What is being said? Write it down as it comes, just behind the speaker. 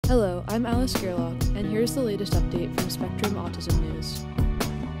Hello, I'm Alice Gerlach, and here's the latest update from Spectrum Autism News.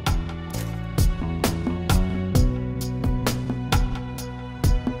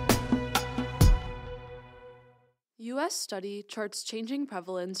 U.S. study charts changing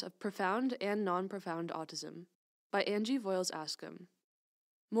prevalence of profound and non-profound autism by Angie Voiles-Ascombe.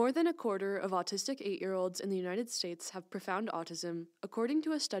 More than a quarter of autistic 8-year-olds in the United States have profound autism, according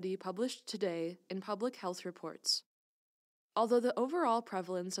to a study published today in Public Health Reports. Although the overall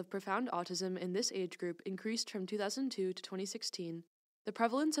prevalence of profound autism in this age group increased from 2002 to 2016, the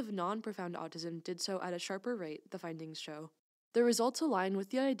prevalence of non-profound autism did so at a sharper rate, the findings show. The results align with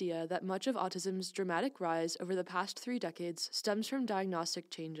the idea that much of autism's dramatic rise over the past 3 decades stems from diagnostic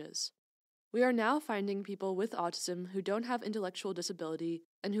changes. We are now finding people with autism who don't have intellectual disability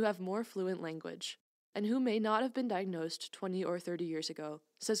and who have more fluent language, and who may not have been diagnosed 20 or 30 years ago,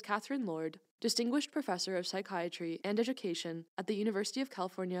 says Catherine Lord, Distinguished Professor of Psychiatry and Education at the University of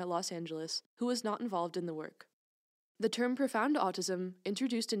California, Los Angeles, who was not involved in the work. The term profound autism,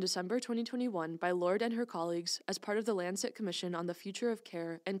 introduced in December 2021 by Lord and her colleagues as part of the Lancet Commission on the Future of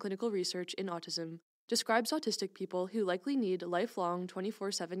Care and Clinical Research in Autism, describes autistic people who likely need lifelong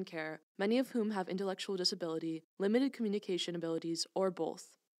 24/7 care, many of whom have intellectual disability, limited communication abilities, or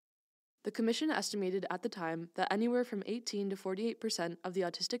both. The Commission estimated at the time that anywhere from 18 to 48% of the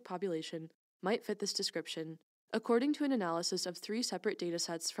autistic population might fit this description, according to an analysis of 3 separate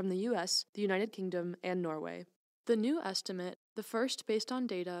datasets from the US, the United Kingdom, and Norway. The new estimate, the first based on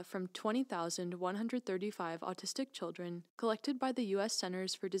data from 20,135 autistic children collected by the U.S.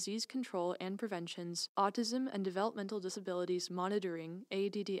 Centers for Disease Control and Prevention's Autism and Developmental Disabilities Monitoring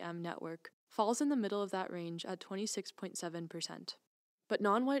 (ADDM) network, falls in the middle of that range at 26.7%. But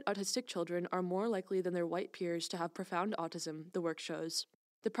non-white autistic children are more likely than their white peers to have profound autism, the work shows.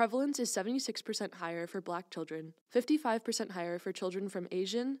 The prevalence is 76% higher for Black children, 55% higher for children from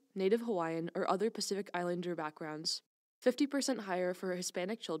Asian, Native Hawaiian, or other Pacific Islander backgrounds, 50% higher for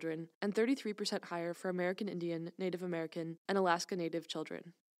Hispanic children, and 33% higher for American Indian, Native American, and Alaska Native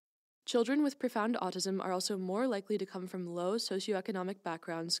children. Children with profound autism are also more likely to come from low socioeconomic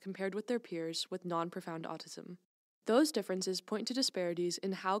backgrounds compared with their peers with non-profound autism. Those differences point to disparities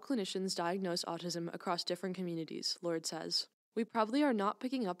in how clinicians diagnose autism across different communities, Lord says. We probably are not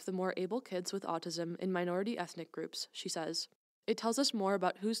picking up the more able kids with autism in minority ethnic groups, she says. It tells us more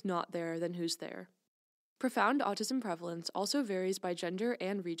about who's not there than who's there. Profound autism prevalence also varies by gender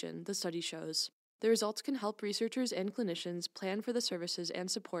and region, the study shows. The results can help researchers and clinicians plan for the services and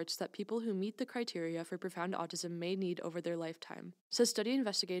supports that people who meet the criteria for profound autism may need over their lifetime, says study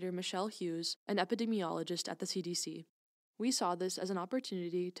investigator Michelle Hughes, an epidemiologist at the CDC. We saw this as an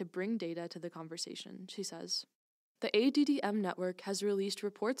opportunity to bring data to the conversation, she says. The ADDM network has released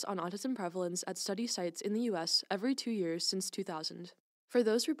reports on autism prevalence at study sites in the U.S. every 2 years since 2000. For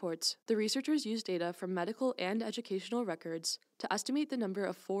those reports, the researchers used data from medical and educational records to estimate the number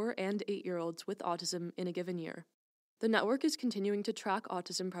of 4- and 8-year-olds with autism in a given year. The network is continuing to track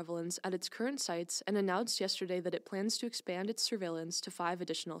autism prevalence at its current sites and announced yesterday that it plans to expand its surveillance to 5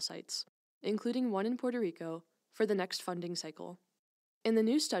 additional sites, including one in Puerto Rico, for the next funding cycle. In the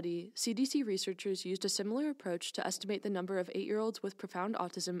new study, CDC researchers used a similar approach to estimate the number of 8-year-olds with profound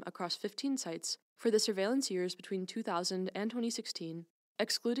autism across 15 sites for the surveillance years between 2000 and 2016,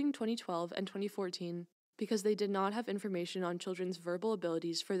 excluding 2012 and 2014 because they did not have information on children's verbal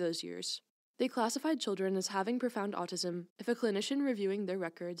abilities for those years. They classified children as having profound autism if a clinician reviewing their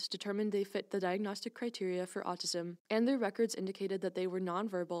records determined they fit the diagnostic criteria for autism and their records indicated that they were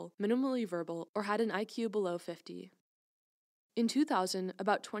nonverbal, minimally verbal, or had an IQ below 50. In 2000,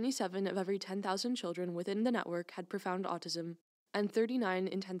 about 27 of every 10,000 children within the network had profound autism, and 39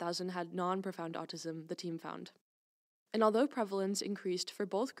 in 10,000 had non-profound autism, the team found. And although prevalence increased for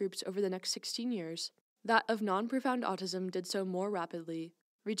both groups over the next 16 years, that of non-profound autism did so more rapidly,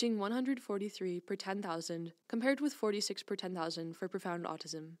 reaching 143 per 10,000, compared with 46 per 10,000 for profound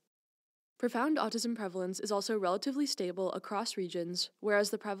autism. Profound autism prevalence is also relatively stable across regions,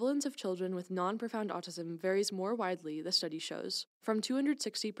 whereas the prevalence of children with non-profound autism varies more widely, the study shows, from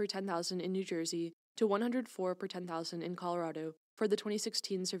 260 per 10,000 in New Jersey to 104 per 10,000 in Colorado for the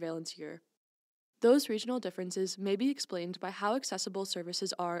 2016 surveillance year. Those regional differences may be explained by how accessible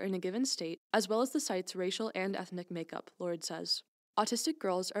services are in a given state, as well as the site's racial and ethnic makeup, Lord says. Autistic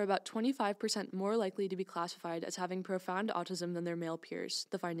girls are about 25% more likely to be classified as having profound autism than their male peers,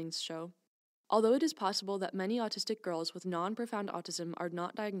 the findings show. Although it is possible that many autistic girls with non-profound autism are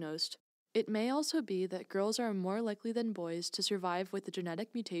not diagnosed, it may also be that girls are more likely than boys to survive with the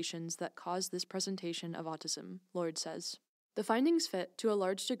genetic mutations that cause this presentation of autism, Lord says. The findings fit, to a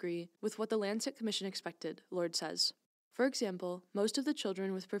large degree, with what the Lancet Commission expected, Lord says. For example, most of the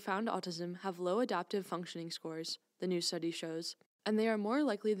children with profound autism have low adaptive functioning scores, the new study shows, and they are more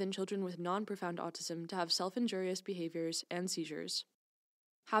likely than children with non-profound autism to have self-injurious behaviors and seizures.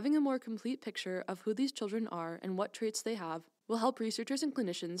 Having a more complete picture of who these children are and what traits they have will help researchers and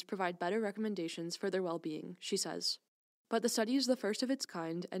clinicians provide better recommendations for their well-being, she says. But the study is the first of its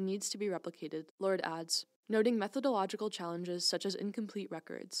kind and needs to be replicated, Lord adds, noting methodological challenges such as incomplete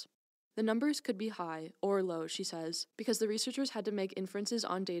records. The numbers could be high or low, she says, because the researchers had to make inferences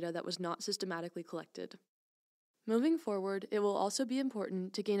on data that was not systematically collected. Moving forward, it will also be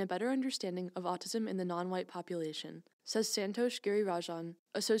important to gain a better understanding of autism in the non-white population, says Santosh Girirajan,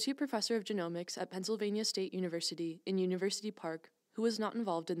 Associate Professor of Genomics at Pennsylvania State University in University Park, who was not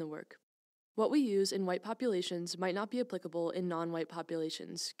involved in the work. What we use in white populations might not be applicable in non-white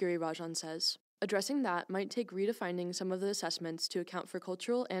populations, Girirajan says. Addressing that might take redefining some of the assessments to account for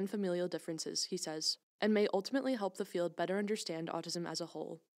cultural and familial differences, he says, and may ultimately help the field better understand autism as a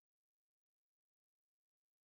whole.